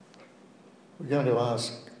We're going to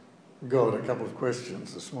ask God a couple of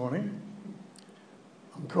questions this morning.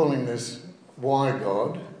 I'm calling this Why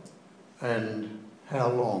God and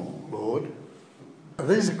How Long, Lord?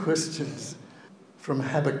 These are questions from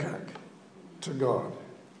Habakkuk to God.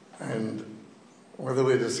 And whether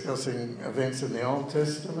we're discussing events in the Old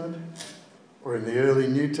Testament or in the early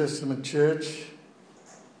New Testament church,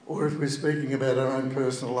 or if we're speaking about our own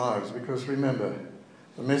personal lives, because remember,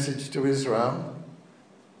 the message to Israel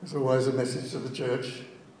is always a message to the church,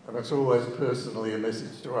 and it's always personally a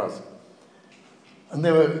message to us. And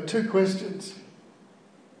there were two questions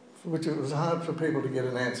for which it was hard for people to get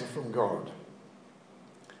an answer from God.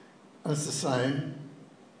 And it's the same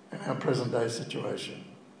in our present day situation.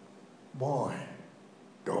 Why,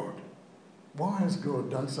 God? Why has God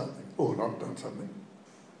done something or not done something?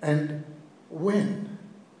 And when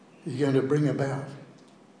are you going to bring about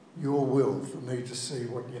your will for me to see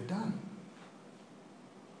what you've done?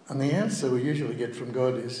 And the answer we usually get from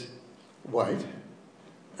God is, wait,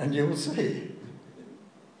 and you will see.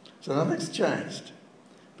 So nothing's changed.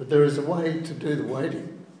 But there is a way to do the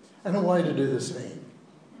waiting and a way to do the seeing.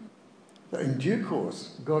 In due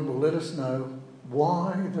course, God will let us know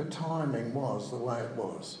why the timing was the way it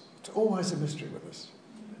was. It's always a mystery with us.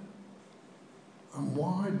 And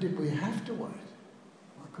why did we have to wait?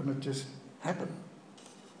 Why couldn't it just happen?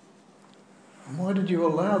 And why did you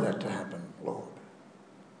allow that to happen, Lord?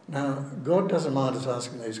 Now, God doesn't mind us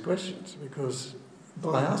asking these questions, because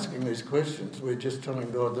by asking these questions, we're just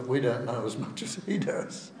telling God that we don't know as much as he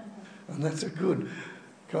does. And that's a good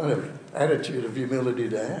kind of attitude of humility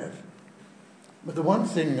to have. But the one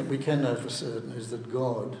thing that we can know for certain is that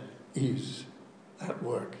God is at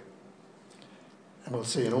work. And we'll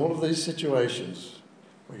see in all of these situations,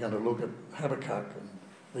 we're going to look at Habakkuk and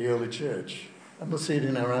the early church, and we'll see it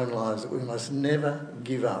in our own lives that we must never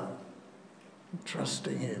give up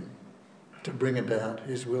trusting him to bring about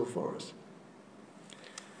his will for us.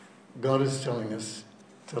 God is telling us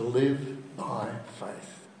to live by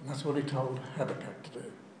faith. And that's what he told Habakkuk to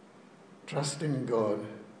do. Trusting in God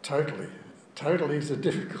totally. Totally is a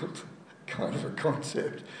difficult kind of a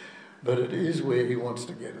concept, but it is where he wants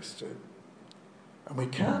to get us to. And we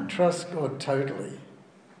can't trust God totally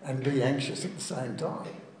and be anxious at the same time.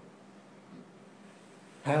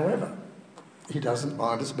 However, he doesn't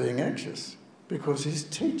mind us being anxious because he's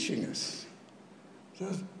teaching us. So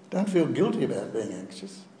don't feel guilty about being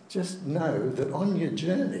anxious. Just know that on your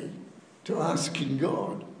journey to asking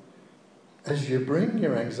God, as you bring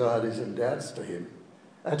your anxieties and doubts to him,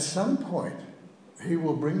 at some point he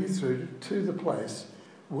will bring you through to the place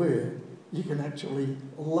where you can actually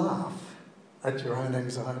laugh at your own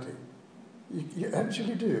anxiety. You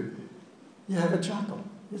actually do. You have a chuckle.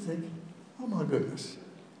 You think, oh my goodness,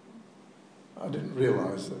 I didn't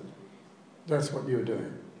realise that that's what you were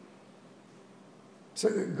doing. So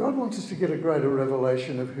God wants us to get a greater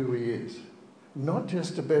revelation of who he is, not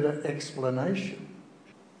just a better explanation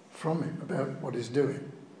from him about what he's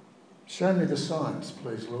doing. Show me the science,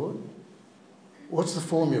 please, Lord. What's the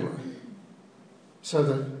formula? So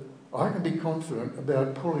that I can be confident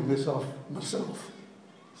about pulling this off myself,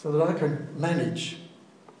 so that I can manage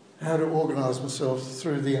how to organise myself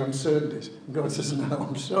through the uncertainties. And God says, no,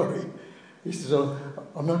 I'm sorry. He says, oh,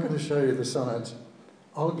 I'm not going to show you the science.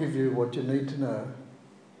 I'll give you what you need to know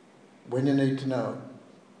when you need to know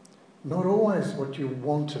it. Not always what you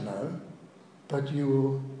want to know, but you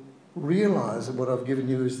will realise that what I've given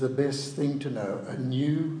you is the best thing to know, a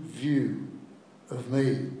new view of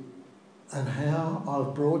me and how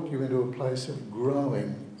I've brought you into a place of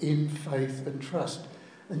growing in faith and trust.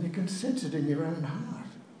 And you can sense it in your own heart.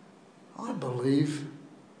 I believe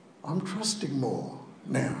I'm trusting more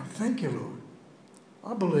now. Thank you, Lord.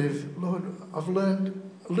 I believe, Lord, I've learned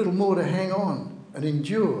a little more to hang on and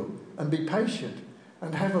endure and be patient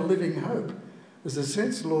and have a living hope. There's a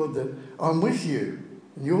sense, Lord, that I'm with you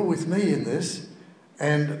and you're with me in this,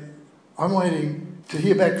 and I'm waiting to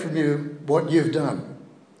hear back from you what you've done.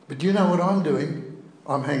 But you know what I'm doing?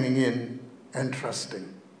 I'm hanging in and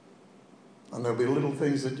trusting. And there'll be little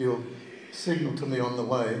things that you'll signal to me on the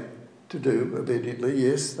way to do obediently.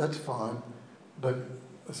 Yes, that's fine. But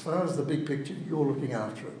as far as the big picture, you're looking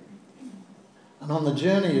after it. And on the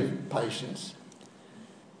journey of patience,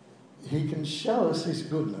 he can show us his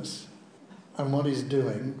goodness and what he's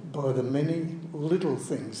doing by the many little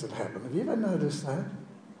things that happen. Have you ever noticed that?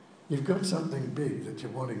 You've got something big that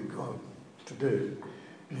you're wanting God to do.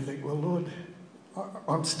 And you think, well, Lord,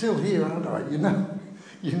 I'm still here, aren't I?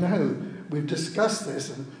 You know, we've discussed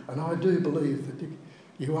this, and I do believe that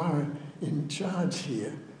you are in charge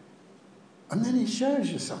here. And then he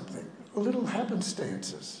shows you something, little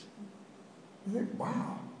happenstances. You think,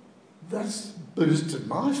 wow, that's boosted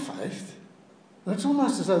my faith. And it's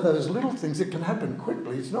almost as though those little things, it can happen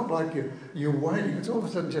quickly. It's not like you're waiting. It's all of a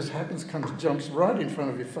sudden just happens, jumps right in front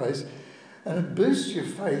of your face, and it boosts your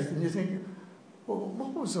faith, and you think, well,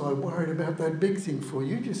 what was I worried about that big thing for?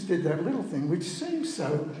 You just did that little thing, which seems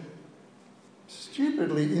so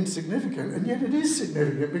stupidly insignificant, and yet it is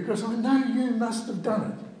significant because I know you must have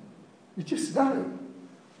done it. You just know.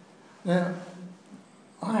 Now,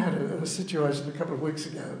 I had a situation a couple of weeks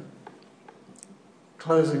ago,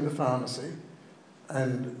 closing the pharmacy,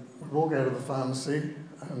 and we walk out of the pharmacy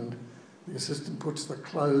and the assistant puts the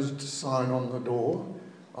closed sign on the door.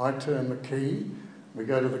 I turn the key, we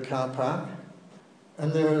go to the car park,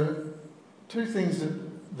 and there are two things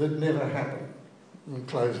that never happen in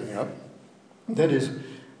closing up. That is,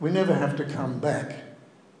 we never have to come back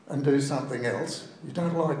and do something else. You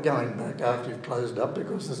don't like going back after you've closed up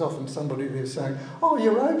because there's often somebody there saying, oh,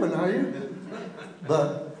 you're open, are you?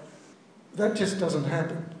 But that just doesn't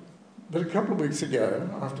happen. But a couple of weeks ago,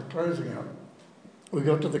 after closing up, we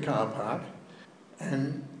got to the car park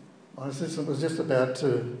and my assistant was just about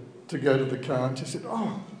to go to the car and she said,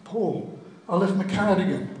 oh, Paul, I left my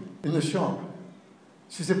cardigan in the shop.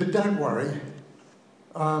 She said, but don't worry,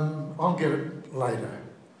 I'll get it later.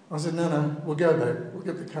 I said, no, we'll go back, we'll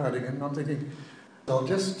get the cardigan. And I'm thinking, I'll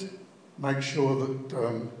just make sure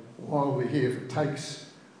that while we're here, if it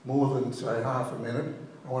takes more than, say, half a minute,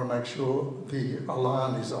 I want to make sure the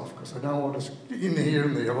alarm is off because I don't want us in here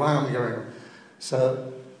and the alarm going on.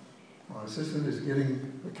 So my assistant is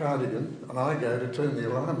getting the cardigan and I go to turn the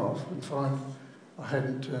alarm off and find I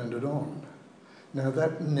hadn't turned it on. Now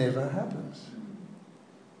that never happens.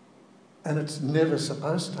 And it's never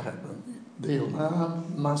supposed to happen. The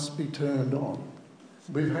alarm must be turned on.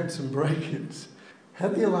 We've had some break-ins.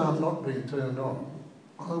 Had the alarm not been turned on,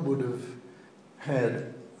 I would have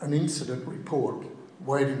had an incident report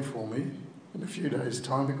waiting for me in a few days'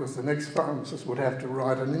 time because the next pharmacist would have to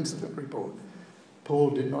write an incident report. Paul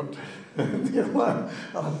did not turn the alarm.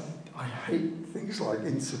 I hate things like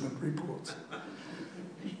incident reports.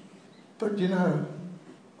 But you know,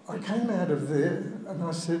 I came out of there and I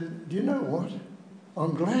said, do you know what?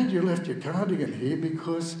 I'm glad you left your cardigan here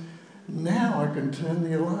because now I can turn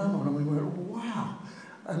the alarm on. And we went, wow.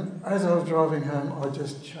 And as I was driving home, I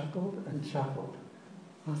just chuckled and chuckled.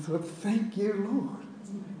 I thought, thank you, Lord.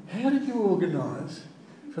 How did you organise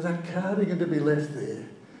for that cardigan to be left there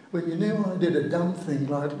when you knew I did a dumb thing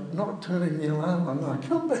like not turning the alarm on? I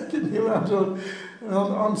come back in the alarm on, and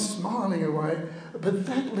I'm smiling away. But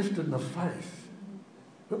that lifted my faith.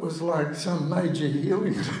 It was like some major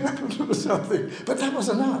healing had happened or something. But that was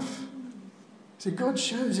enough. See, God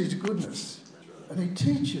shows his goodness and he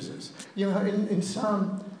teaches us. You know, in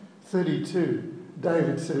Psalm 32,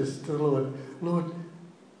 David says to the Lord, Lord,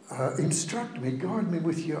 instruct me, guide me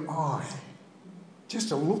with your eye.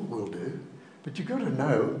 Just a look will do. But you've got to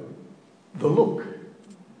know the look.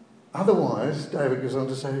 Otherwise, David goes on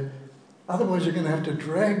to say, otherwise you're going to have to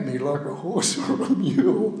drag me like a horse or a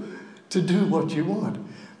mule to do what you want.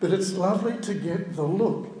 But it's lovely to get the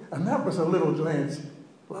look. And that was a little glance.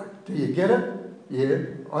 Like, do you get it? Yeah,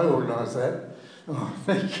 I organised that. Oh,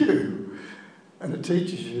 thank you. And it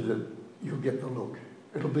teaches you that you'll get the look.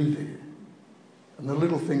 It'll be there. And the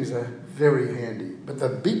little things are very handy. But the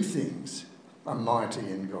big things are mighty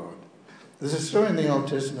in God. There's a story in the Old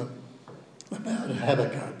Testament about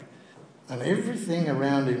Habakkuk. And everything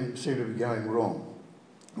around him seemed to be going wrong.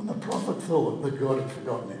 And the prophet thought that God had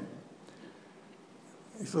forgotten him.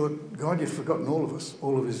 He thought, God, you've forgotten all of us,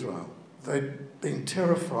 all of Israel. They'd been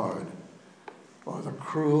terrified by the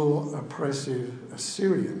cruel, oppressive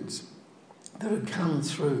Assyrians that had come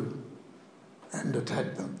through and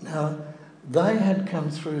attacked them. Now, they had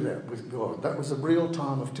come through that with God. That was a real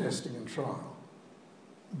time of testing and trial.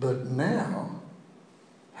 But now,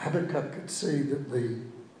 Habakkuk could see that the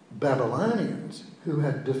Babylonians, who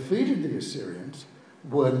had defeated the Assyrians,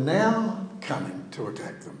 were now coming to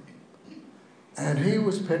attack them. And he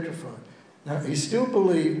was petrified. Now, he still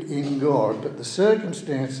believed in God, but the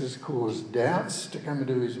circumstances caused doubts to come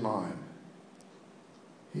into his mind.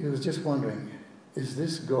 He was just wondering, is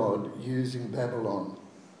this God using Babylon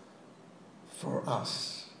for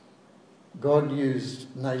us? God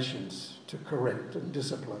used nations to correct and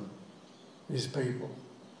discipline his people.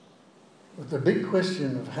 But the big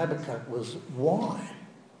question of Habakkuk was, why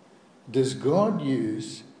does God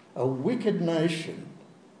use a wicked nation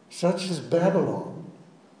such as Babylon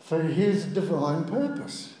for his divine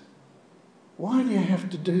purpose? Why do you have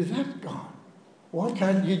to do that, God? Why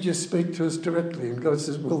can't you just speak to us directly? And God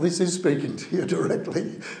says, well, this is speaking to you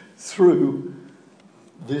directly through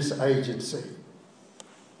this agency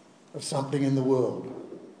of something in the world.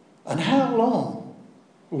 And how long,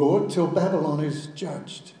 Lord, till Babylon is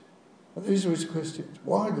judged? Well, these are his questions.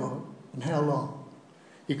 Why, God, and how long?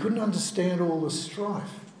 He couldn't understand all the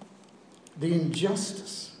strife, the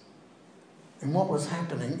injustice, and what was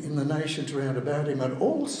happening in the nations round about him. And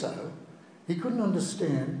also, he couldn't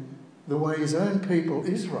understand the way his own people,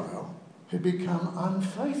 Israel, had become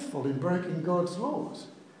unfaithful in breaking God's laws.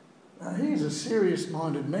 Now, he's a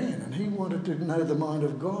serious-minded man, and he wanted to know the mind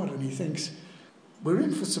of God, and he thinks, we're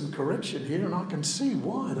in for some correction here, and I can see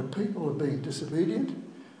why the people are being disobedient,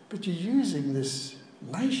 but you're using this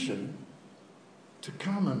nation to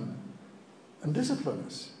come and discipline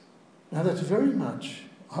us. Now, that's very much,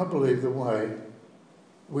 I believe, the way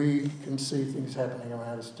we can see things happening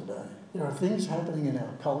around us today. There are things happening in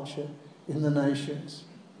our culture, in the nations.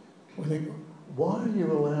 We think, why are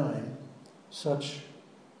you allowing such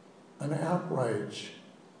an outrage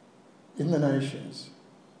in the nations?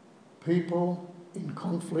 People in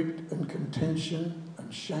conflict and contention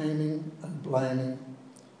and shaming and blaming,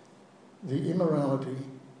 the immorality,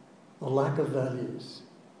 the lack of values.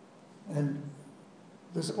 And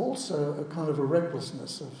there's also a kind of a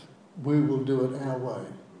recklessness of we will do it our way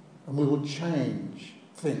and we will change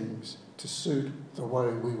things to suit the way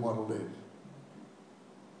we want to live.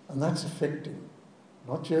 And that's affecting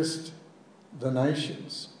not just the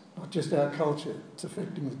nations, not just our culture, it's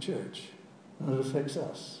affecting the church, and it affects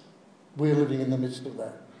us. We're living in the midst of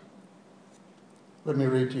that. Let me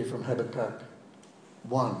read to you from Habakkuk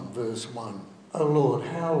 1, verse 1. O Lord,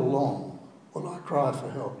 how long will I cry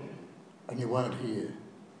for help and you won't hear?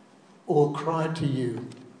 Or cry to you,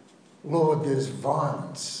 Lord, there's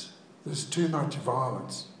violence, there's too much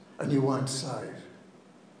violence, and you won't save.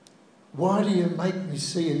 Why do you make me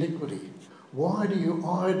see iniquity? Why do you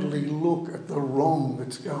idly look at the wrong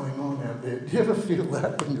that's going on out there? Do you ever feel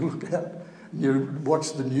that when you look out and you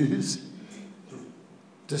watch the news?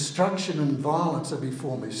 Destruction and violence are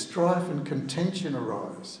before me. Strife and contention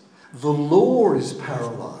arise. The law is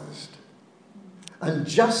paralysed, and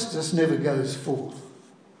justice never goes forth.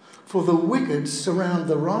 For the wicked surround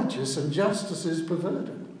the righteous, and justice is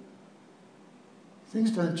perverted.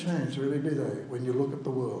 Things don't change, really, do they, when you look at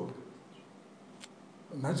the world?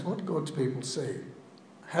 And that's what God's people see.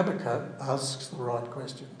 Habakkuk asks the right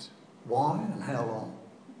questions. Why and how long?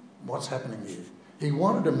 What's happening here? He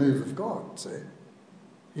wanted a move of God, see?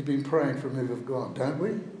 He'd been praying for a move of God, don't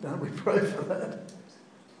we? Don't we pray for that?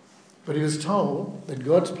 But he was told that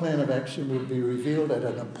God's plan of action would be revealed at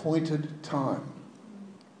an appointed time.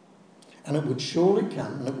 And it would surely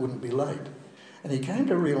come and it wouldn't be late. And he came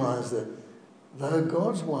to realise that though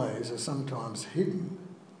God's ways are sometimes hidden,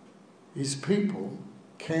 his people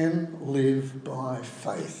can live by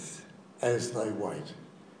faith as they wait.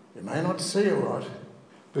 You may not see a lot,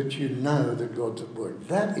 but you know that God's at work.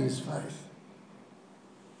 That is faith.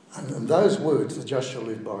 And those words, the just shall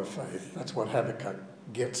live by faith, that's what Habakkuk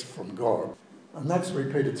gets from God. And that's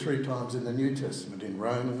repeated 3 times in the New Testament, in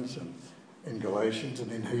Romans and in Galatians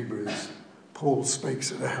and in Hebrews. Paul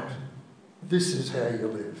speaks it out. This is how you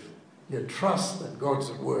live. You trust that God's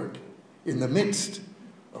at work in the midst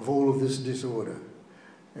of all of this disorder.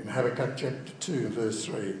 In Habakkuk chapter 2, verse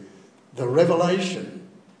 3, the revelation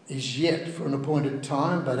is yet for an appointed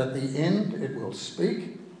time, but at the end it will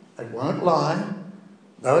speak, it won't lie.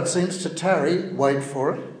 Though it seems to tarry, wait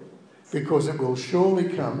for it, because it will surely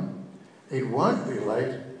come. It won't be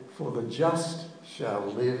late, for the just shall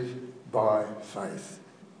live by faith.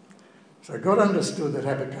 So God understood that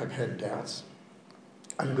Habakkuk had doubts,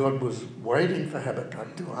 and God was waiting for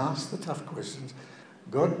Habakkuk to ask the tough questions.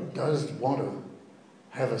 God does want to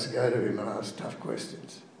have us go to him and ask tough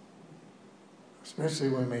questions, especially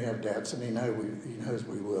when we have doubts, and he knows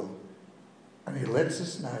we will. And he lets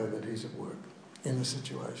us know that he's at work in the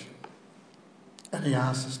situation. And he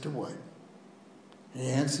asks us to wait. He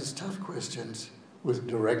answers tough questions with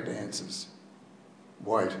direct answers.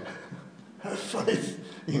 Wait. Have faith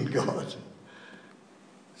in God.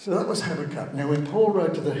 So that was Habakkuk. Now, when Paul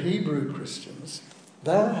wrote to the Hebrew Christians,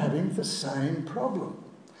 they were having the same problem.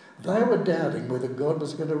 They were doubting whether God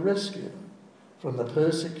was going to rescue them from the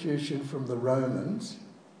persecution from the Romans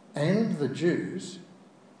and the Jews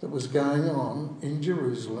that was going on in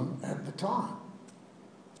Jerusalem at the time.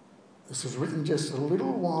 This was written just a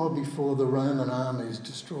little while before the Roman armies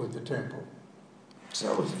destroyed the temple.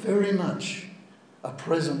 So it was very much a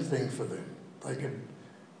present thing for them.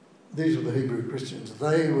 These were the Hebrew Christians.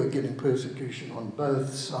 They were getting persecution on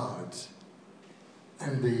both sides.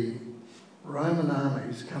 And the Roman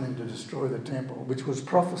armies coming to destroy the temple, which was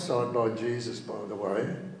prophesied by Jesus, by the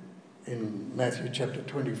way, in Matthew chapter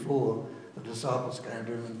 24, the disciples came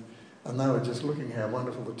to him And they were just looking how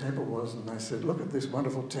wonderful the temple was, and they said, look at this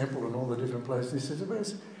wonderful temple and all the different places. He said,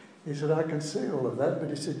 "Where's-" he said, I can see all of that, but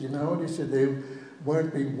he said, you know what? He said, there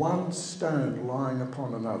won't be one stone lying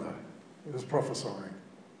upon another. He was prophesying.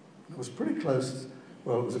 It was pretty close.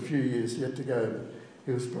 Well, it was a few years yet to go, but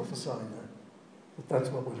he was prophesying that that's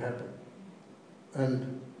what would happen.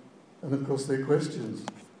 And of course their questions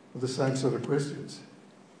were the same sort of questions.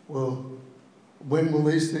 Well, when will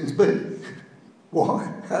these things be?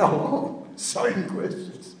 Why? How long? Same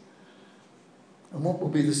questions. And what will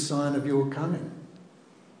be the sign of your coming?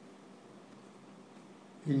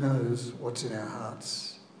 He knows what's in our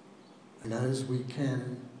hearts. He knows we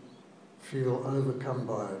can feel overcome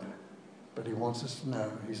by it, but he wants us to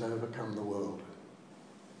know he's overcome the world.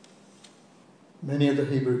 Many of the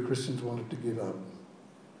Hebrew Christians wanted to give up.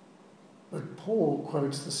 But Paul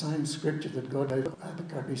quotes the same scripture that God gave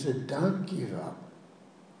Habakkuk. He said, don't give up,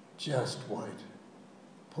 just wait.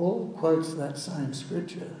 Paul quotes that same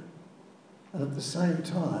scripture, and at the same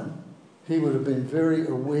time, he would have been very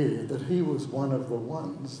aware that he was one of the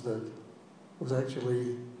ones that was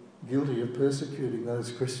actually guilty of persecuting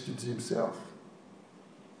those Christians himself.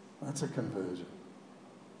 That's a conversion.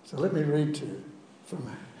 So let me read to you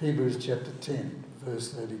from Hebrews chapter 10,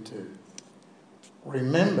 verse 32.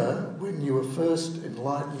 Remember when you were first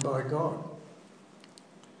enlightened by God.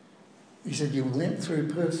 He said you went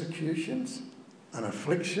through persecutions and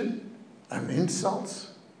affliction and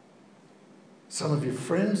insults. Some of your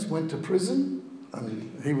friends went to prison,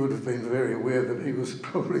 and he would have been very aware that he was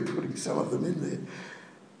probably putting some of them in there.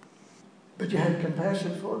 But you had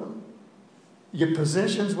compassion for them. Your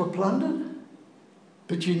possessions were plundered,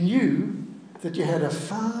 but you knew that you had a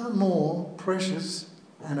far more precious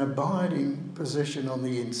and abiding possession on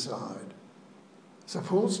the inside. So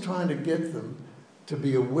Paul's trying to get them to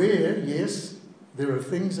be aware, yes, there are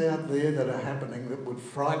things out there that are happening that would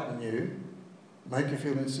frighten you, make you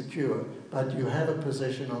feel insecure, but you have a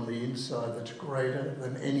possession on the inside that's greater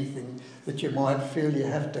than anything that you might feel you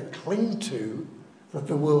have to cling to that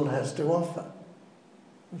the world has to offer.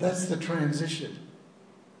 That's the transition.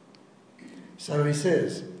 So he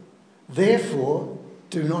says, therefore,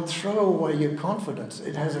 do not throw away your confidence.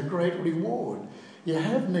 It has a great reward. You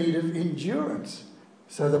have need of endurance,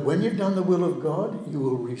 so that when you've done the will of God, you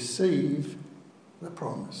will receive the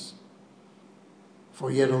promise.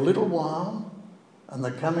 For yet a little while, and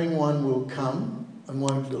the coming one will come and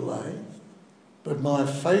won't delay, but my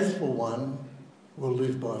faithful one will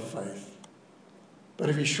live by faith. But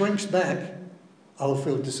if he shrinks back, I will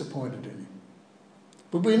feel disappointed in him.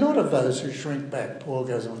 But we're not of those who shrink back, Paul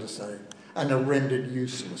goes on to say, and are rendered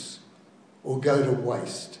useless or go to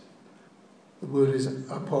waste. The word is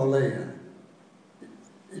apoleia.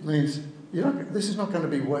 It means this is not going to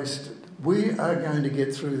be wasted. We are going to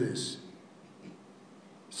get through this.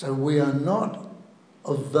 So we are not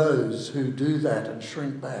of those who do that and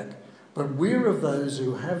shrink back, but we're of those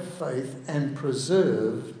who have faith and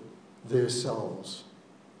preserve their souls.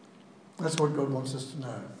 That's what God wants us to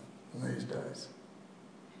know in these days.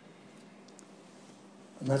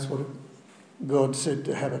 And that's what God said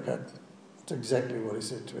to Habakkuk. That's exactly what he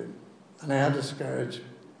said to him. And our discouraged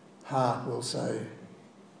heart will say,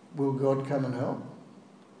 will God come and help?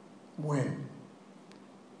 When?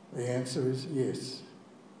 The answer is yes.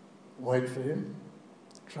 Wait for him.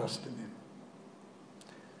 Trust in him.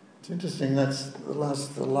 It's interesting, that's the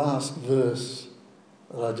last verse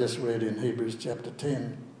that I just read in Hebrews chapter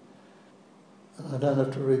 10. And I don't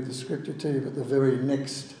have to read the scripture to you, but the very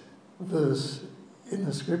next verse in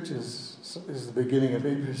the scriptures is the beginning of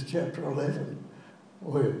Hebrews chapter 11,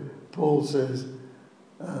 where Paul says,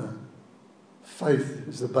 faith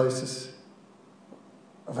is the basis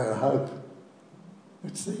of our hope.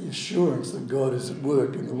 It's the assurance that God is at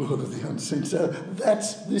work in the world of the unseen. So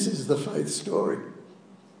this is the faith story.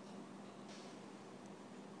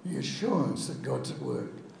 The assurance that God's at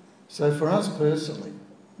work. So for us personally,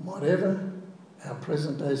 whatever our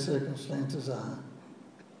present day circumstances are,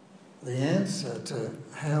 the answer to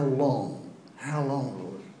how long,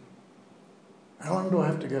 Lord? How long do I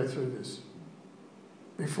have to go through this?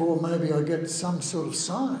 Before maybe I get some sort of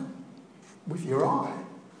sign with your eye.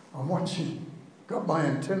 I'm watching, got my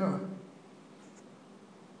antenna.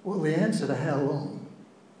 Well, the answer to how long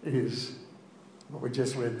is what we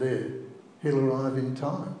just read there. He'll arrive in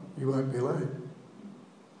time. He won't be late.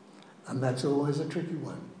 And that's always a tricky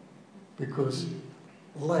one, because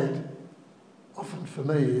late, often for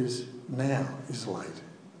me, is now is late.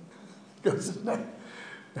 Because now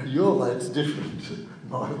your late's different to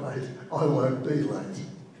my late. I won't be late.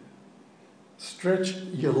 Stretch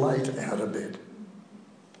your late out a bit,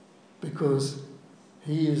 because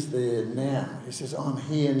He is there now. He says, I'm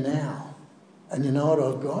here now. And you know what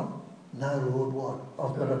I've got? No, Lord, what?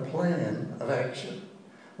 I've got a plan of action.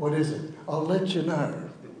 What is it? I'll let you know.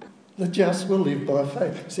 The just will live by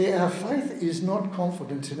faith. See, our faith is not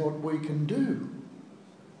confidence in what we can do,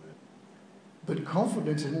 but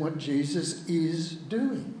confidence in what Jesus is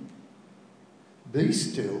doing. Be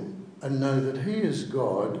still and know that he is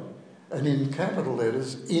God, and in capital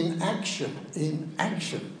letters, in action, in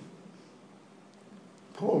action.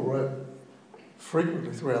 Paul wrote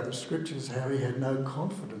frequently throughout the scriptures how he had no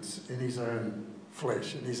confidence in his own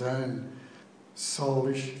flesh, in his own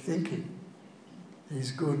soulish thinking.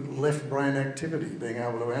 His good left brain activity, being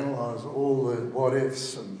able to analyse all the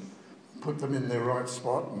what-ifs and put them in their right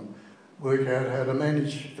spot and work out how to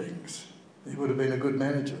manage things. He would have been a good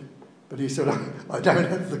manager. But he said, I don't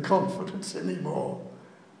have the confidence anymore.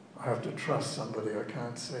 I have to trust somebody I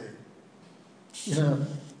can't see. You know,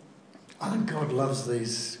 I think God loves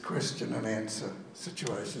these question and answer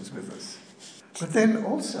situations with us. But then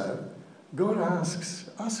also, God asks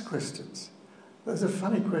us questions. There's a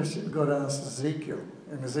funny question God asked Ezekiel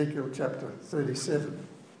in Ezekiel chapter 37.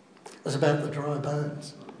 It's about the dry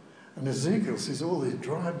bones. And Ezekiel sees all these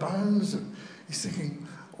dry bones and he's thinking,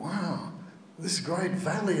 wow, this great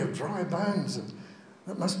valley of dry bones, and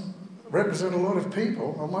that must represent a lot of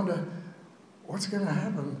people. I wonder what's going to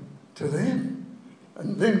happen to them.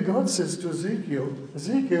 And then God says to Ezekiel,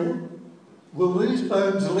 Ezekiel, will these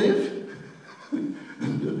bones live?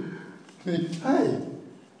 Hey,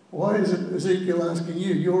 why is it Ezekiel asking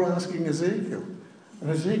you? You're asking Ezekiel. And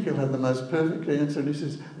Ezekiel had the most perfect answer, and he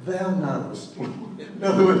says, thou knowest. In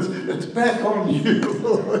other words, it's back on you,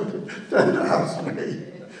 Lord. Don't ask me.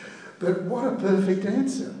 But what a perfect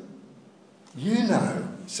answer. You know,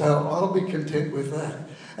 so I'll be content with that.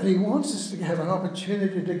 And he wants us to have an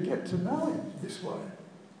opportunity to get to know him this way,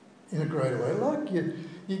 in a greater way. Like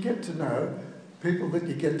you get to know people that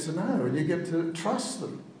you get to know, and you get to trust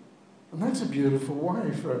them. And that's a beautiful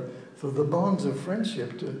way for the bonds of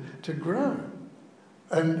friendship to grow.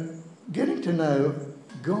 And getting to know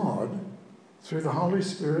God through the Holy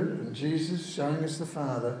Spirit and Jesus showing us the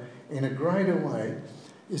Father in a greater way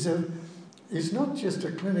is not just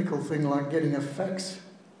a clinical thing like getting a fax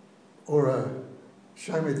or a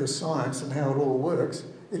show me the science and how it all works.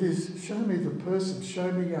 It is show me the person,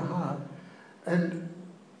 show me your heart. And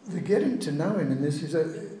the getting to know him in this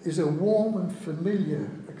is a warm and familiar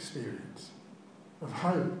experience of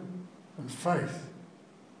hope and faith.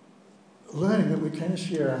 Learning that we can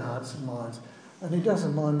share our hearts and minds, and he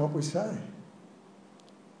doesn't mind what we say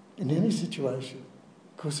in any situation,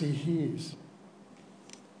 because he hears.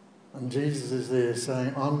 And Jesus is there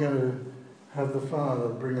saying, I'm going to have the Father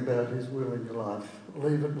bring about his will in your life.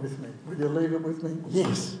 Leave it with me. Will you leave it with me?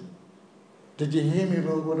 Yes. Did you hear me,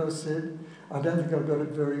 Lord, what I said? I don't think I got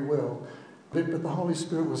it very well. But the Holy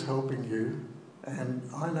Spirit was helping you, and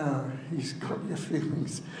I know he's got your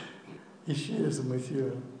feelings. He shares them with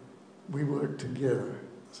you. We work together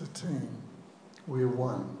as a team. We're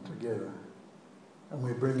one together. And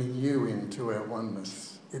we're bringing you into our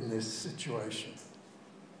oneness in this situation.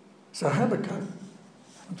 So Habakkuk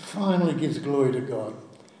finally gives glory to God.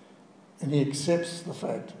 And he accepts the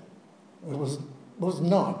fact it was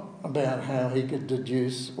not about how he could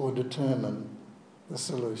deduce or determine the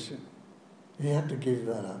solution. He had to give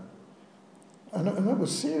that up. And that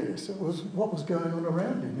was serious. It was what was going on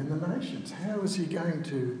around him in the nations. How was he going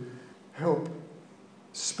to help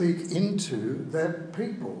speak into that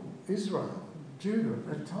people, Israel, Judah at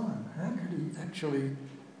that time? How could he actually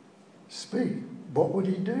speak? What would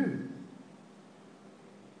he do?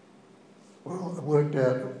 Well, it worked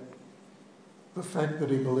out the fact that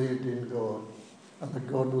he believed in God and that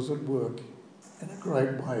God was at work in a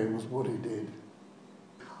great way was what he did.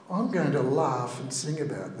 I'm going to laugh and sing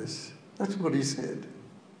about this. That's what he said.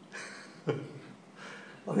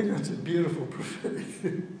 I think that's a beautiful prophetic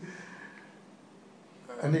thing.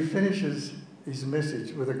 And he finishes his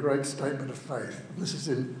message with a great statement of faith. This is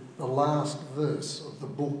in the last verse of the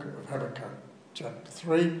book of Habakkuk, chapter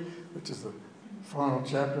 3, which is the final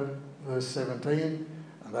chapter, verse 17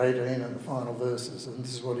 and 18 and the final verses. And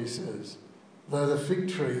this is what he says. Though the fig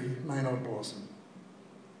tree may not blossom,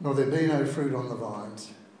 nor there be no fruit on the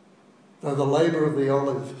vines, though the labour of the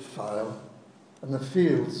olive fail, and the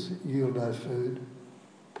fields yield no food,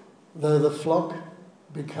 though the flock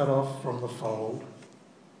be cut off from the fold,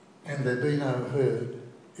 and there be no herd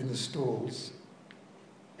in the stalls,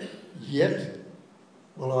 yet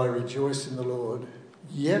will I rejoice in the Lord,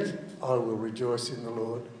 yet I will rejoice in the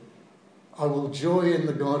Lord. I will joy in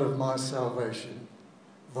the God of my salvation.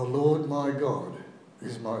 The Lord my God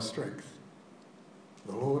is my strength.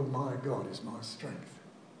 The Lord my God is my strength.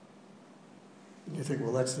 And you think,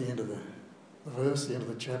 well, that's the end of the verse, the end of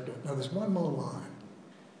the chapter. No, there's one more line.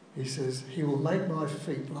 He says, he will make my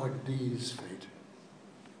feet like deer's feet,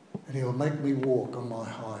 and he will make me walk on my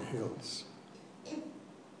high hills.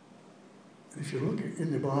 If you look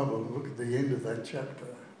in the Bible and look at the end of that chapter,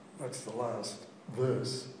 that's the last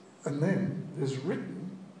verse. And then there's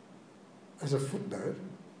written, as a footnote,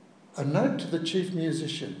 a note to the chief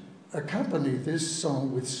musician, accompany this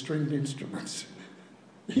song with stringed instruments.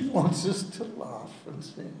 He wants us to laugh and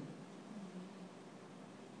sing.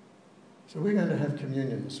 So we're going to have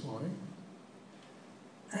communion this morning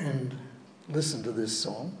and listen to this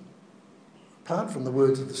song. Apart from the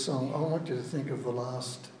words of the song, I want you to think of the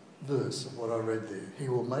last verse of what I read there. He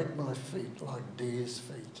will make my feet like deer's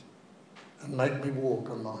feet and make me walk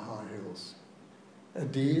on my high hills. A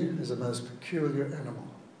deer is a most peculiar animal.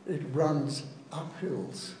 It runs up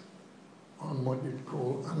hills on what you'd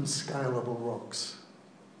call unscalable rocks.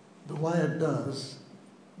 The way it does,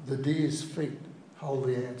 the deer's feet hold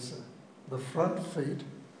the answer. The front feet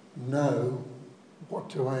know what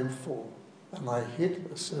to aim for, and they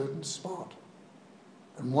hit a certain spot.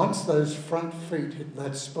 And once those front feet hit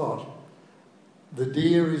that spot, the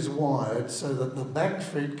deer is wired so that the back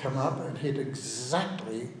feet come up and hit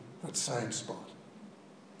exactly that same spot.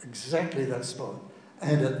 Exactly that spot.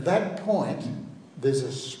 And at that point, there's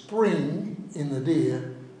a spring in the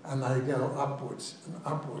deer and they go upwards and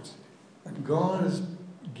upwards. And God has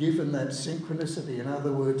given that synchronicity. In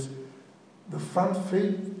other words, the front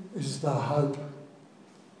feet is the hope.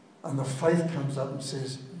 And the faith comes up and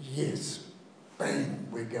says, yes, bang,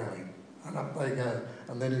 we're going. And up they go.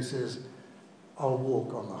 And then he says, I'll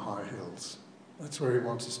walk on the high hills. That's where he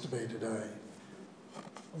wants us to be today.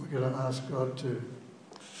 We're going to ask God to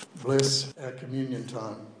bless our communion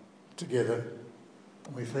time together.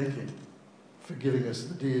 And we thank him for giving us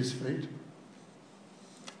the deer's feet.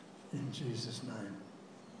 In Jesus' name.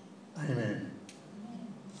 Amen.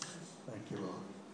 Thank you, Lord.